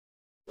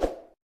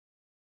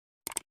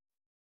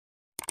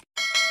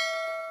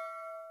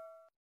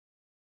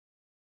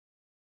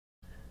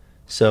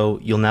So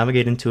you'll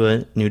navigate into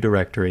a new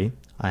directory.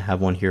 I have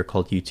one here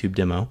called YouTube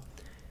demo.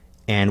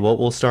 And what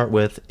we'll start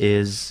with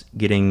is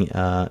getting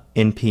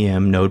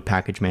npm node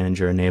package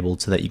manager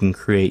enabled so that you can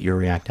create your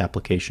React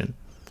application.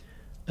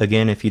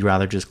 Again, if you'd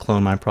rather just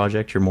clone my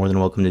project, you're more than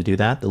welcome to do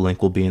that. The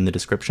link will be in the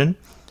description.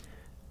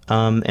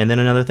 And then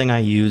another thing I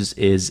use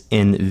is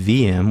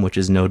nvm, which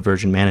is Node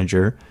Version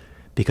Manager,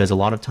 because a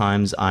lot of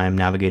times I'm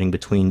navigating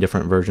between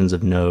different versions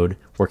of Node,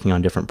 working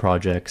on different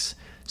projects.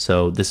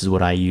 So this is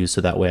what I use, so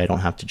that way I don't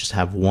have to just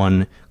have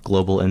one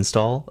global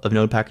install of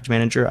Node Package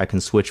Manager. I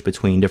can switch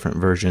between different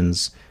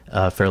versions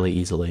fairly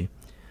easily.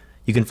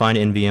 You can find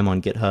nvm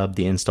on GitHub.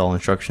 The install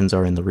instructions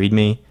are in the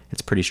README.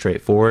 It's pretty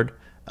straightforward,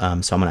 so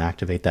I'm going to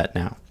activate that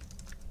now.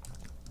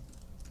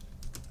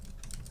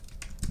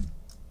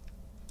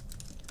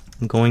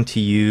 I'm going to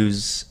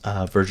use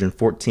version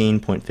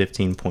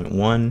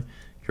 14.15.1.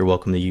 You're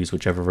welcome to use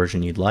whichever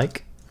version you'd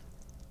like.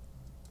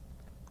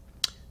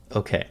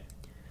 Okay.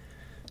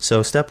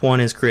 So step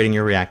one is creating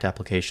your React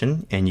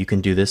application, and you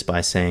can do this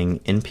by saying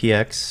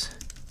npx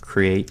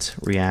create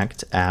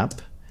React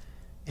app,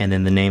 and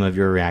then the name of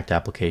your React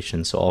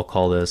application. So I'll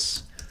call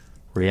this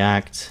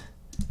React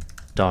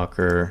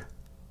Docker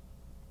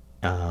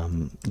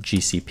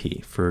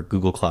GCP for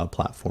Google Cloud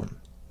Platform.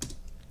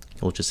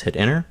 You'll just hit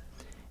enter,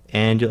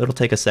 and it'll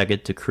take a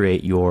second to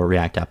create your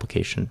React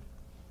application.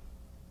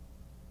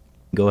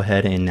 Go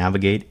ahead and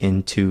navigate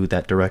into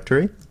that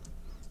directory.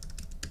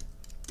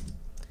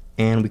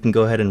 And we can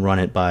go ahead and run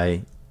it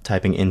by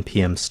typing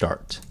npm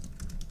start.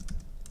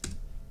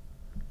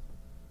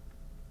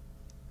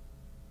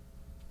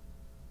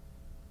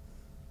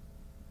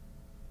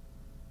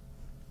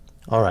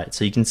 Alright,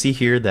 so you can see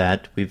here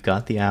that we've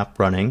got the app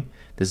running.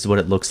 This is what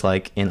it looks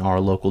like in our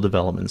local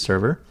development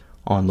server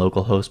on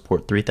localhost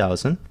port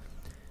 3000.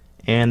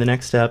 And the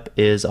next step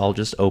is I'll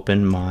just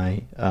open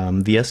my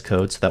VS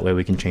Code so that way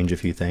we can change a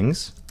few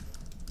things.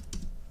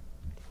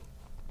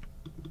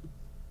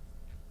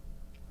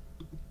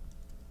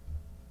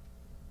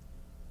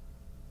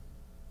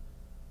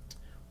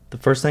 The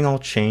first thing I'll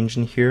change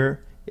in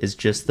here is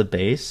just the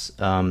base,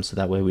 so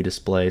that way we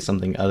display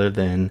something other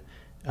than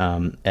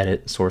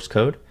edit source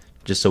code,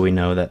 just so we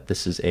know that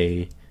this is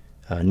a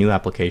new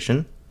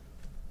application.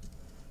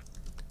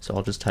 So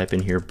I'll just type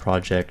in here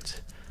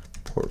project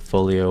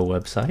portfolio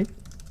website,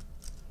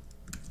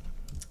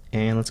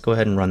 and let's go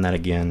ahead and run that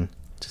again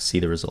to see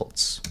the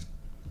results.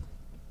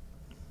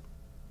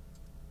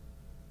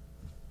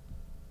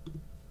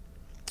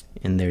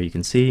 And there you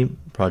can see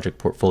project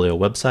portfolio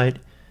website.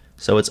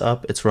 So it's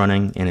up, it's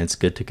running, and it's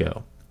good to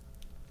go.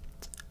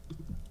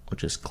 I'll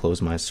just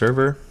close my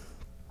server.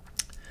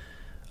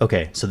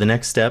 Okay, so the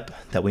next step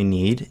that we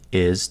need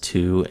is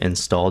to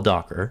install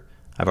Docker.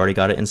 I've already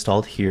got it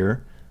installed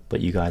here,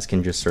 but you guys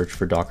can just search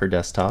for Docker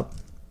Desktop,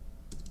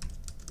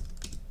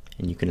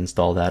 and you can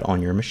install that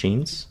on your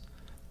machines.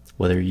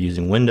 Whether you're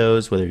using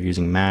Windows, whether you're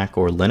using Mac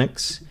or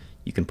Linux,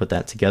 you can put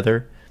that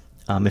together.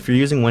 If you're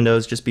using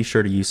Windows, just be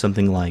sure to use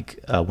something like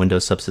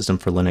Windows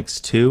Subsystem for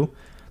Linux 2.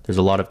 There's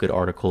a lot of good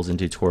articles and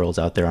tutorials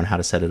out there on how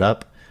to set it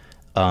up.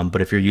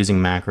 But if you're using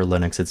Mac or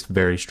Linux, it's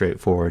very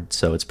straightforward,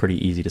 so it's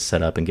pretty easy to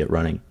set up and get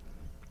running.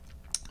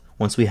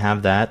 Once we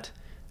have that,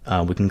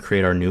 we can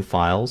create our new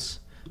files.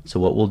 So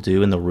what we'll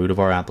do in the root of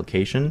our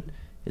application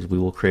is we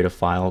will create a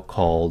file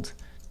called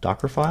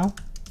Dockerfile,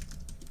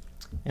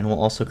 and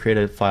we'll also create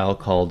a file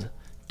called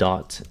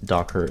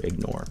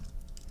 .dockerignore.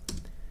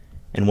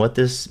 And what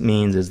this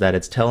means is that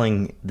it's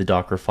telling the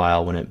Docker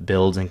file when it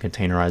builds and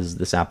containerizes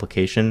this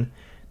application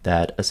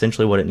that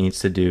essentially what it needs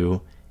to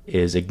do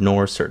is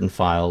ignore certain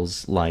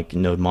files like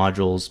node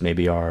modules,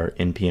 maybe our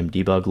npm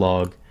debug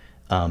log,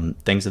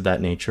 things of that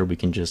nature we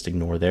can just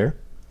ignore there.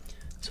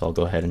 So I'll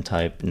go ahead and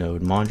type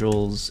node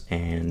modules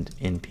and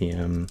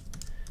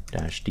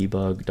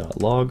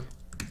npm-debug.log,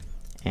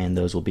 and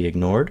those will be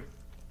ignored.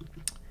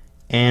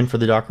 And for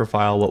the Docker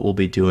file, what we'll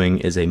be doing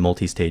is a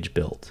multi-stage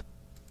build.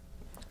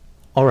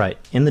 Alright,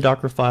 in the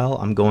Docker file,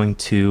 I'm going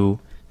to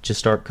just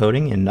start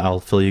coding, and I'll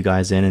fill you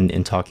guys in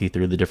and talk you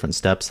through the different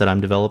steps that I'm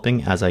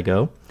developing as I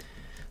go.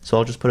 So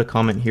I'll just put a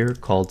comment here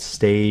called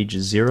stage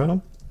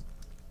 0,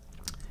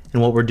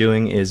 and what we're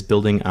doing is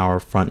building our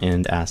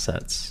front-end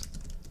assets.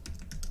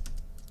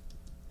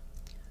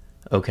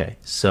 Okay,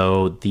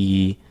 so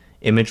the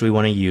image we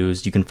want to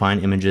use, you can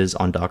find images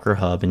on Docker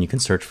Hub and you can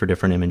search for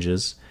different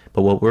images,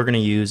 but what we're going to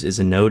use is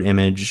a node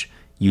image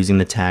using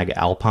the tag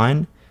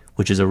alpine,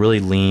 which is a really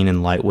lean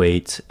and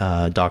lightweight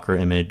Docker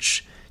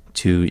image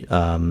to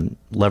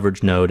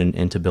leverage Node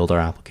and to build our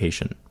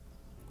application.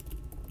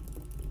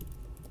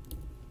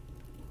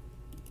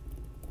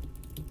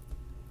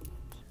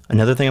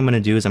 Another thing I'm going to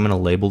do is I'm going to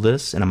label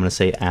this, and I'm going to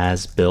say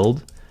as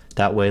build.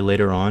 That way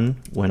later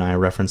on, when I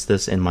reference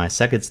this in my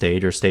second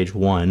stage, or stage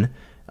 1,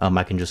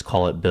 I can just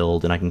call it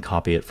build and I can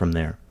copy it from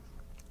there.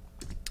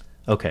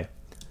 Okay,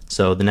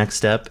 so the next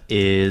step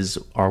is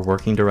our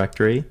working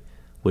directory,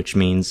 which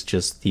means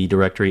just the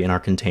directory in our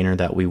container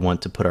that we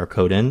want to put our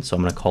code in. So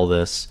I'm going to call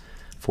this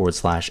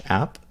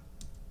 /app.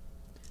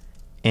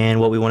 And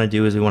what we want to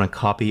do is we want to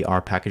copy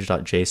our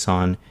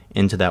package.json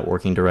into that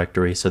working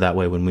directory, so that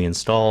way when we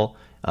install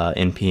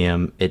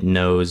npm, it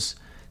knows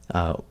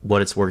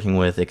what it's working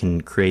with. It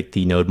can create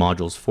the node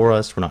modules for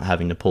us. We're not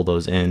having to pull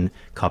those in,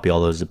 copy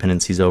all those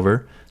dependencies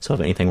over. So if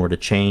anything were to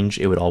change,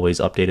 it would always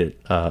update it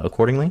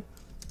accordingly.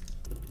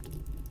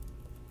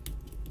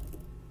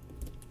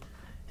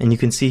 And you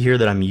can see here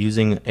that I'm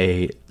using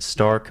a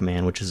star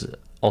command, which is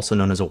also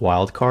known as a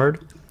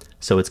wildcard.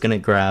 So it's going to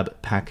grab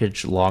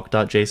package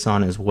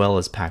lock.json as well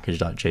as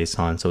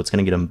package.json. So it's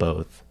going to get them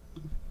both.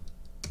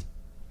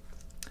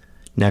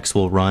 Next,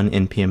 we'll run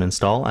npm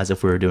install as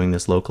if we were doing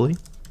this locally.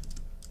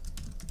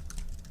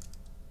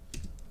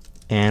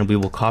 And we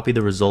will copy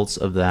the results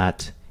of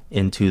that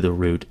into the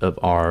root of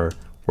our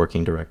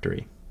working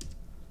directory.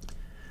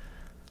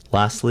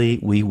 Lastly,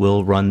 we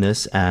will run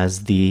this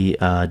as the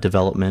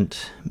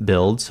development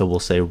build. So we'll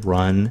say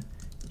run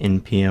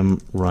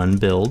npm run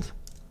build.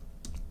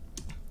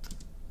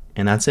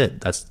 And that's it.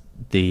 That's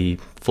the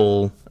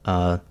full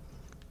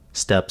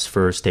steps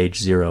for stage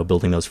 0,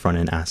 building those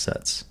front-end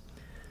assets.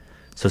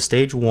 So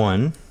stage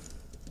 1,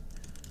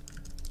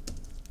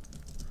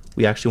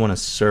 we actually want to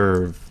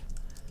serve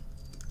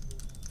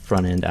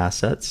front-end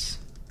assets.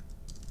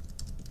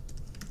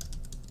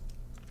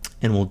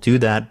 And we'll do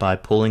that by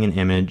pulling an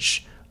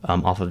image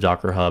off of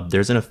Docker Hub.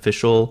 There's an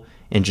official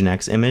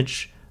Nginx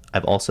image.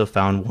 I've also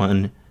found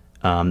one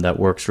that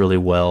works really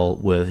well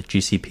with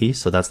GCP,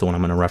 so that's the one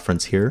I'm going to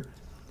reference here.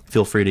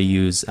 Feel free to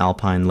use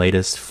Alpine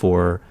latest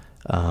for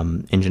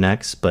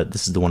Nginx, but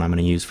this is the one I'm going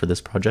to use for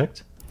this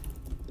project.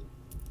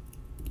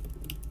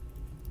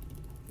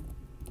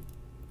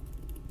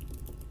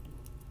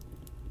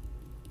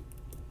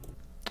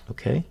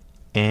 Okay,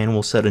 and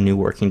we'll set a new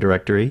working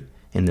directory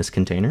in this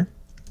container.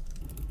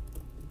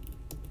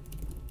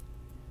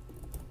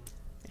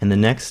 And the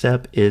next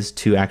step is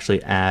to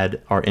actually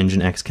add our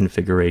Nginx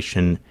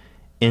configuration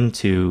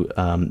into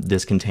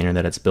this container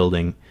that it's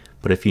building.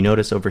 But if you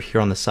notice over here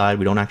on the side,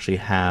 we don't actually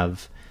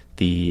have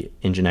the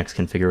Nginx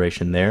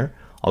configuration there.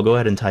 I'll go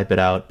ahead and type it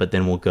out, but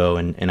then we'll go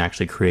and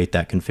actually create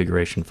that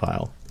configuration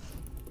file.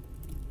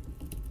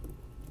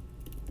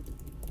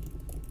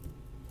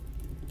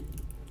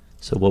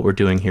 So what we're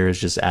doing here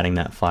is just adding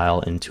that file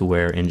into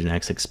where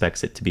Nginx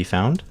expects it to be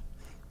found.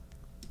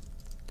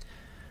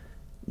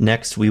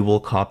 Next, we will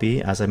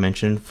copy, as I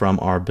mentioned, from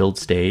our build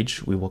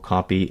stage, we will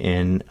copy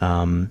in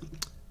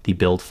the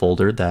build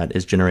folder that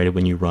is generated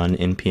when you run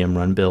npm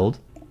run build.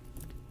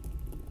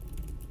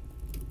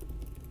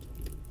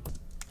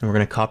 And we're going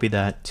to copy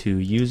that to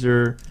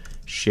user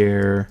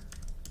share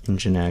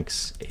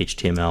nginx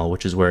html,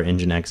 which is where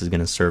Nginx is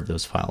going to serve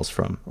those files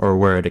from, or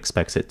where it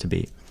expects it to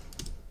be.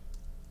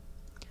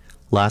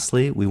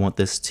 Lastly, we want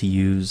this to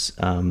use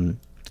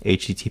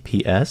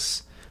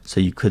HTTPS. So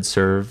you could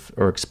serve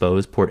or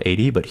expose port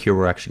 80, but here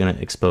we're actually going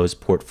to expose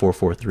port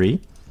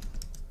 443.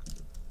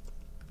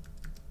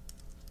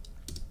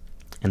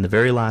 And the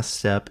very last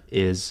step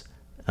is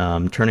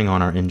turning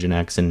on our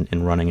Nginx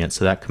and running it.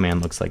 So that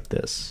command looks like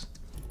this.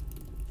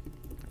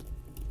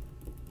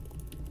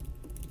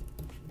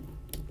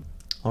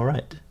 All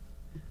right,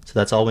 so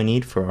that's all we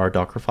need for our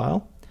Docker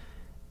file.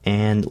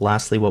 And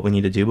lastly, what we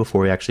need to do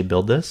before we actually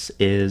build this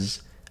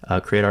is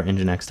create our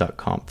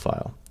nginx.conf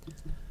file.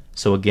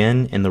 So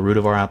again, in the root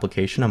of our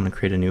application, I'm going to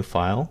create a new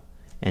file.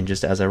 And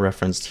just as I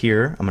referenced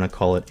here, I'm going to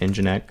call it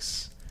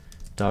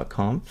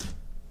nginx.conf.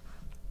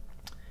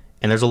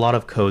 And there's a lot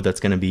of code that's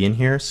going to be in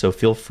here, so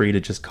feel free to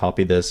just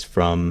copy this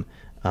from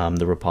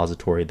the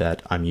repository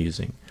that I'm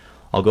using.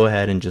 I'll go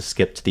ahead and just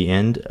skip to the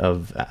end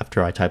of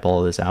after I type all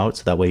of this out,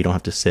 so that way you don't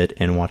have to sit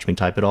and watch me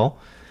type it all.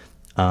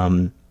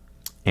 And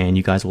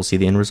you guys will see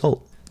the end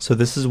result. So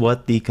this is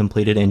what the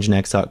completed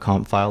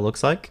nginx.conf file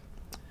looks like.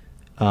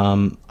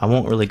 I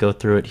won't really go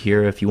through it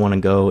here. If you want to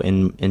go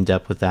in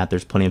depth with that,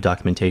 there's plenty of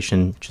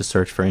documentation. Just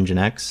search for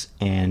Nginx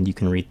and you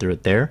can read through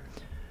it there.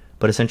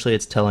 But essentially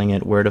it's telling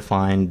it where to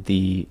find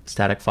the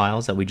static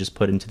files that we just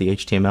put into the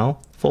HTML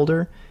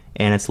folder,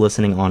 and it's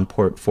listening on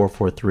port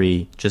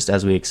 443 just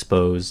as we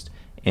exposed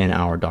in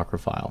our Docker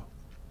file.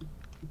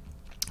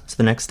 So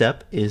the next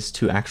step is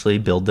to actually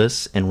build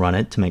this and run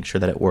it to make sure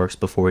that it works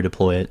before we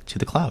deploy it to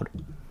the cloud.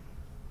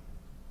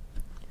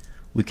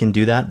 We can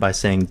do that by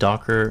saying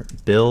docker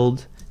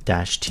build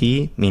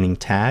 -t, meaning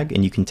tag,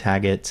 and you can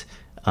tag it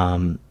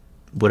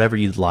whatever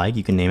you'd like.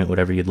 You can name it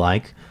whatever you'd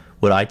like.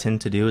 What I tend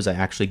to do is I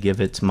actually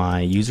give it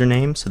my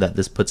username so that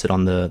this puts it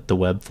on the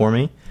web for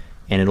me,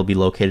 and it'll be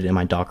located in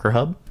my Docker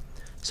Hub.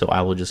 So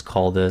I will just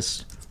call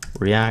this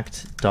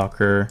React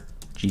Docker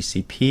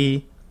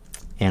GCP,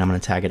 and I'm going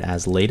to tag it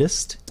as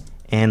latest.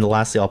 And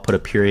lastly, I'll put a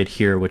period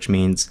here, which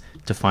means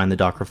to find the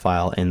Docker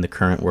file in the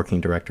current working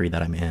directory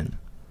that I'm in.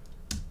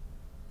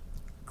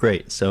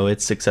 Great, so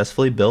it's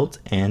successfully built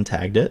and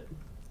tagged it.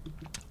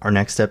 Our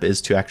next step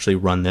is to actually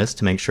run this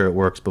to make sure it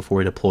works before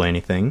we deploy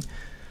anything.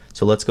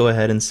 So let's go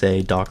ahead and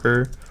say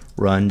docker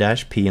run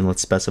 -p, and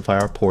let's specify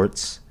our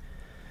ports.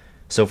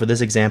 So for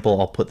this example,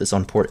 I'll put this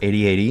on port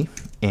 8080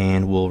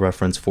 and we'll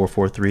reference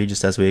 443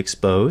 just as we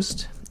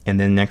exposed. And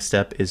then next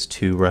step is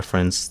to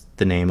reference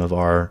the name of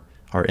our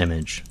our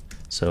image.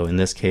 So in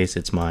this case,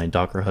 it's my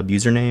Docker Hub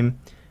username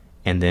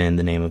and then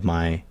the name of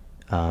my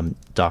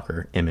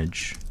Docker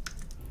image.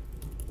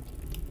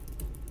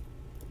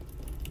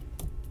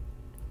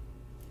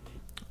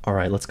 All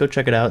right, let's go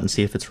check it out and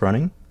see if it's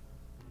running.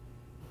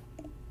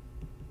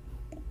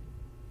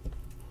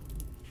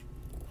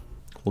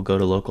 We'll go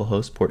to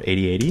localhost port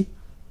 8080,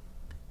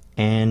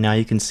 and now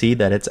you can see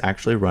that it's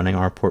actually running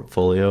our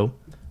portfolio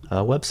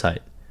website.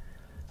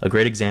 A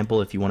great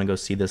example, if you want to go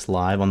see this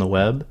live on the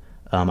web,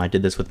 I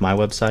did this with my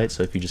website,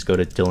 so if you just go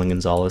to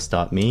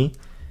dylangonzalez.me,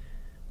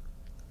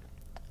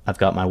 I've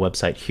got my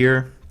website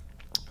here.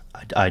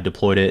 I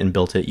deployed it and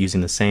built it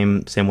using the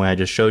same way I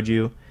just showed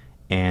you,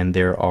 and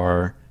there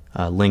are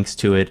links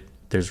to it.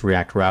 There's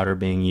React Router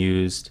being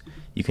used.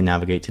 You can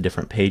navigate to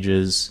different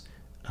pages,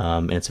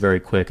 and it's very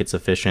quick, it's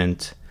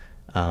efficient,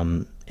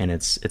 and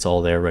it's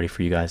all there ready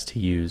for you guys to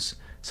use.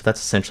 So that's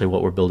essentially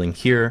what we're building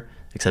here,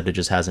 except it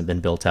just hasn't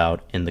been built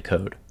out in the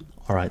code.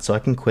 All right, so I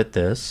can quit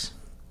this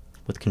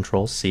with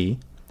Control-C.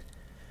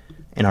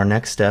 And our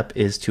next step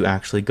is to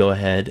actually go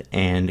ahead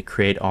and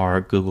create our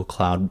Google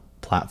Cloud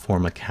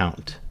Platform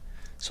account.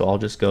 So I'll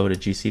just go to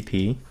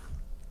GCP,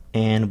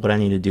 and what I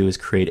need to do is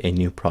create a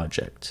new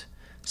project.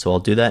 So I'll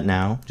do that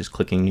now, just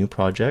clicking New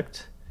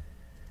Project,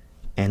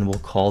 and we'll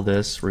call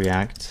this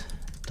React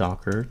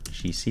Docker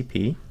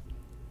GCP.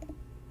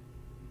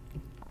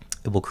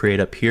 It will create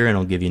up here and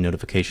it'll give you a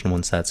notification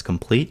once that's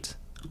complete.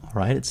 All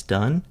right, it's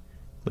done.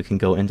 We can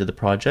go into the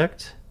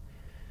project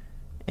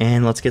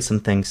and let's get some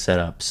things set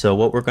up. So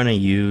what we're going to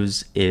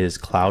use is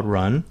Cloud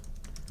Run.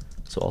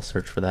 So I'll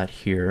search for that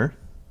here.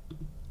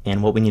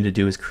 And what we need to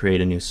do is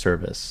create a new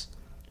service.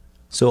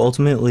 So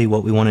ultimately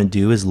what we want to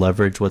do is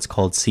leverage what's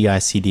called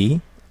CI/CD,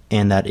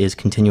 and that is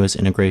continuous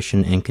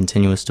integration and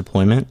continuous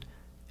deployment.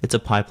 It's a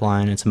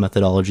pipeline, it's a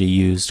methodology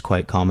used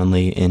quite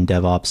commonly in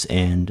DevOps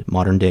and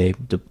modern day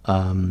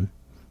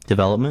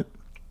development.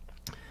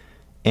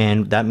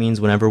 And that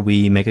means whenever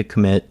we make a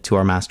commit to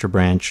our master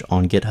branch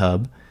on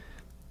GitHub,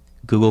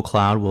 Google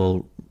Cloud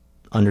will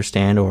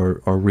understand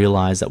or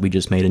realize that we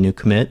just made a new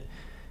commit,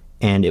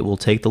 and it will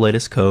take the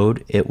latest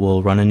code, it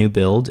will run a new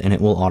build, and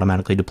it will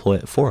automatically deploy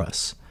it for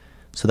us.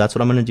 So that's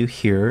what I'm going to do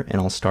here, and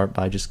I'll start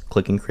by just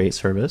clicking Create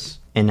Service.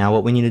 And now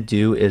what we need to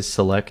do is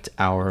select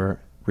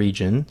our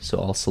region. So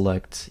I'll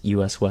select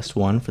US West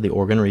 1 for the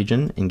Oregon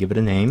region and give it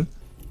a name.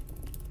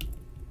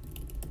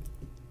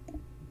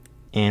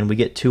 And we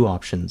get two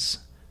options.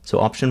 So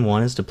option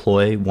 1 is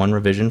deploy one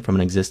revision from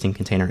an existing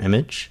container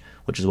image,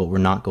 which is what we're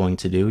not going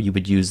to do. You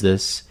would use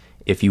this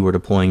if you were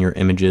deploying your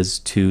images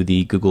to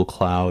the Google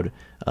Cloud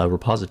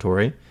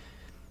repository.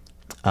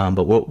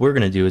 But what we're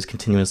going to do is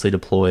continuously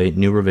deploy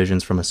new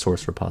revisions from a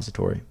source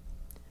repository.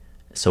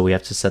 So we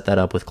have to set that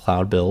up with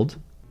Cloud Build.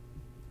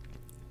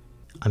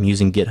 I'm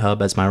using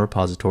GitHub as my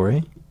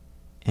repository,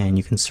 and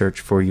you can search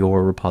for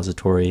your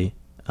repository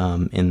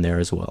in there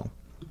as well.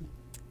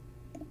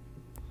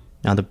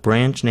 Now the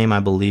branch name I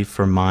believe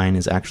for mine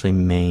is actually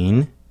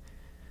main,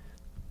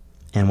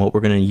 and what we're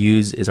going to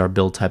use is our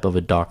build type of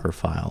a Docker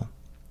file.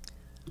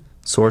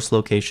 Source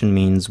location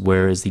means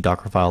where is the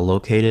Docker file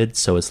located,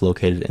 so it's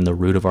located in the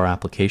root of our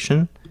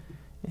application,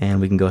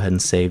 and we can go ahead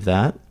and save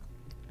that.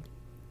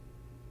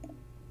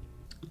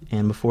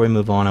 And before we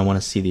move on, I want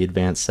to see the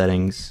advanced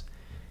settings.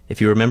 If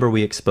you remember,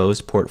 we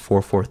exposed port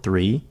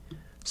 443,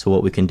 so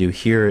what we can do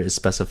here is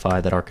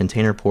specify that our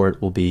container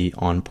port will be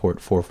on port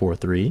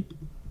 443,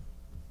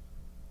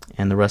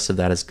 and the rest of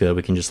that is good.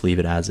 We can just leave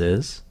it as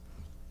is.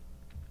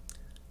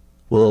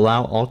 We'll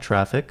allow all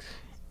traffic,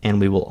 and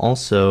we will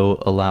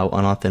also allow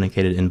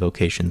unauthenticated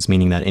invocations,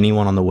 meaning that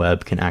anyone on the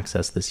web can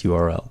access this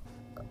URL.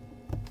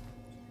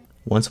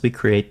 Once we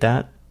create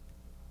that,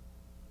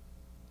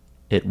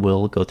 it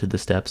will go through the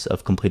steps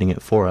of completing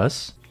it for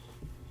us.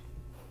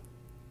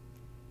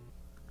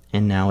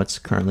 And now it's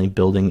currently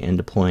building and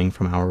deploying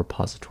from our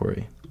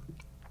repository.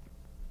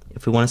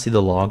 If we want to see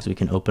the logs, we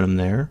can open them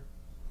there.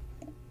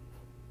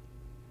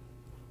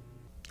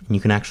 And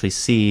you can actually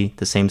see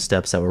the same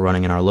steps that were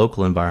running in our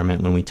local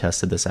environment when we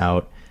tested this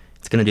out.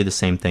 It's going to do the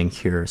same thing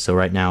here. So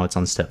right now it's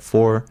on step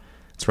 4.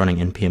 It's running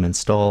npm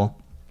install,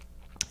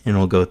 and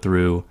it'll go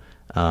through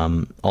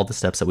all the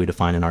steps that we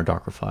define in our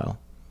Docker file.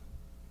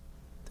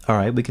 All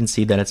right, we can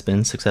see that it's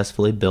been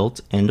successfully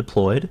built and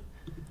deployed.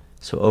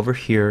 So over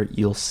here,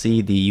 you'll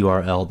see the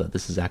URL that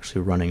this is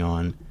actually running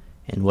on.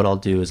 And what I'll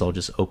do is I'll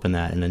just open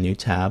that in a new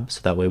tab, so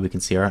that way we can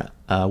see our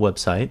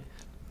website.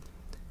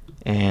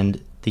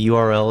 And the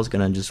URL is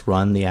going to just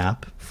run the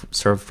app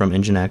served from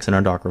Nginx in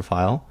our Docker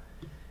file.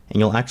 And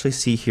you'll actually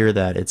see here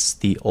that it's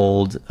the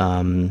old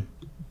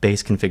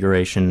base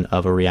configuration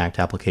of a React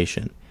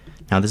application.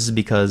 Now this is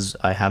because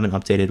I haven't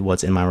updated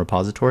what's in my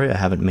repository. I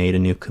haven't made a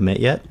new commit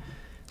yet.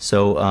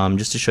 So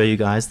just to show you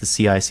guys the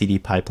CI/CD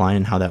pipeline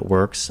and how that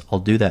works, I'll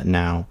do that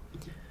now.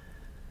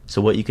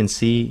 So what you can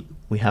see,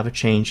 we have a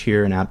change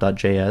here in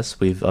app.js.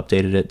 We've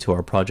updated it to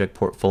our project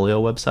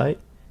portfolio website,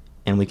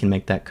 and we can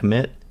make that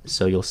commit.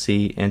 So you'll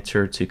see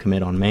enter to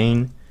commit on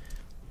main.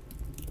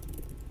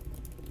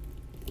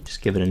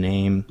 Just give it a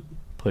name,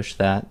 push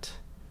that.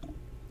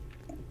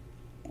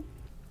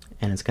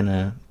 and it's going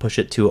to push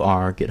it to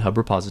our GitHub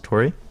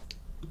repository.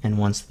 And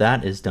once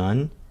that is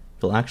done,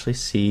 you'll actually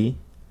see,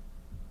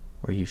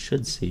 or you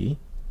should see,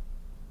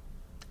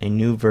 a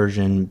new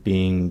version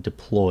being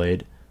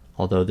deployed,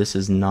 although this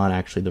is not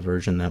actually the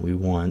version that we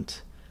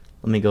want.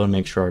 Let me go and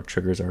make sure our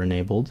triggers are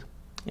enabled.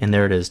 And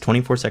there it is.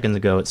 24 seconds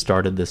ago it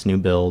started this new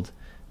build.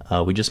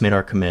 We just made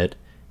our commit.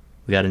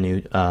 We got a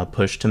new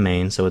push to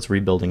main, so it's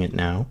rebuilding it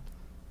now.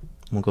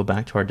 We'll go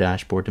back to our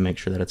dashboard to make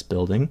sure that it's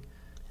building.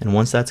 And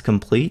once that's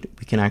complete,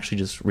 we can actually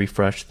just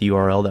refresh the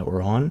URL that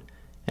we're on,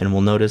 and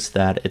we'll notice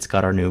that it's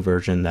got our new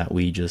version that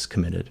we just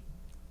committed.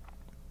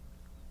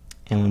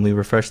 And when we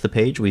refresh the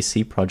page, we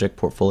see Project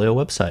Portfolio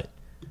website.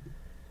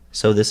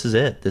 So this is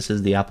it. This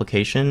is the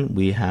application.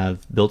 We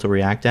have built a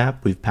React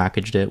app. We've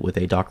packaged it with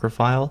a Docker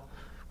file.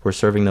 We're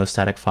serving those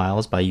static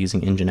files by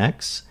using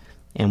Nginx,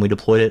 and we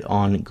deployed it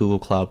on Google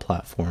Cloud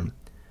Platform.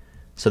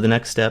 So the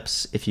next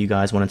steps, if you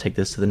guys want to take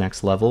this to the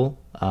next level,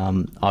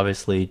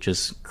 obviously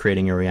just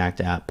creating your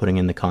React app, putting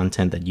in the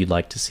content that you'd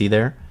like to see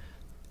there.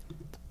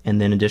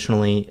 And then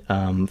additionally,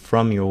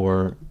 from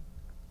your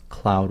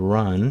Cloud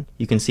Run,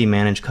 you can see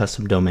Manage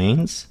Custom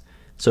Domains.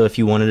 So if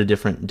you wanted a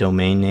different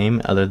domain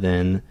name other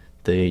than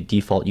the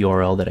default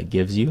URL that it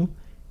gives you,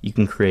 you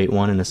can create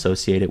one and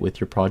associate it with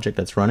your project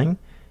that's running.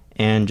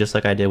 And just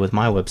like I did with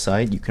my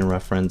website, you can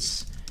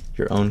reference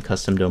your own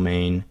custom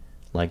domain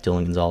like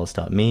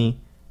dylangonzalez.me,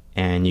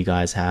 and you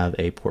guys have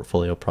a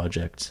portfolio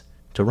project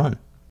to run.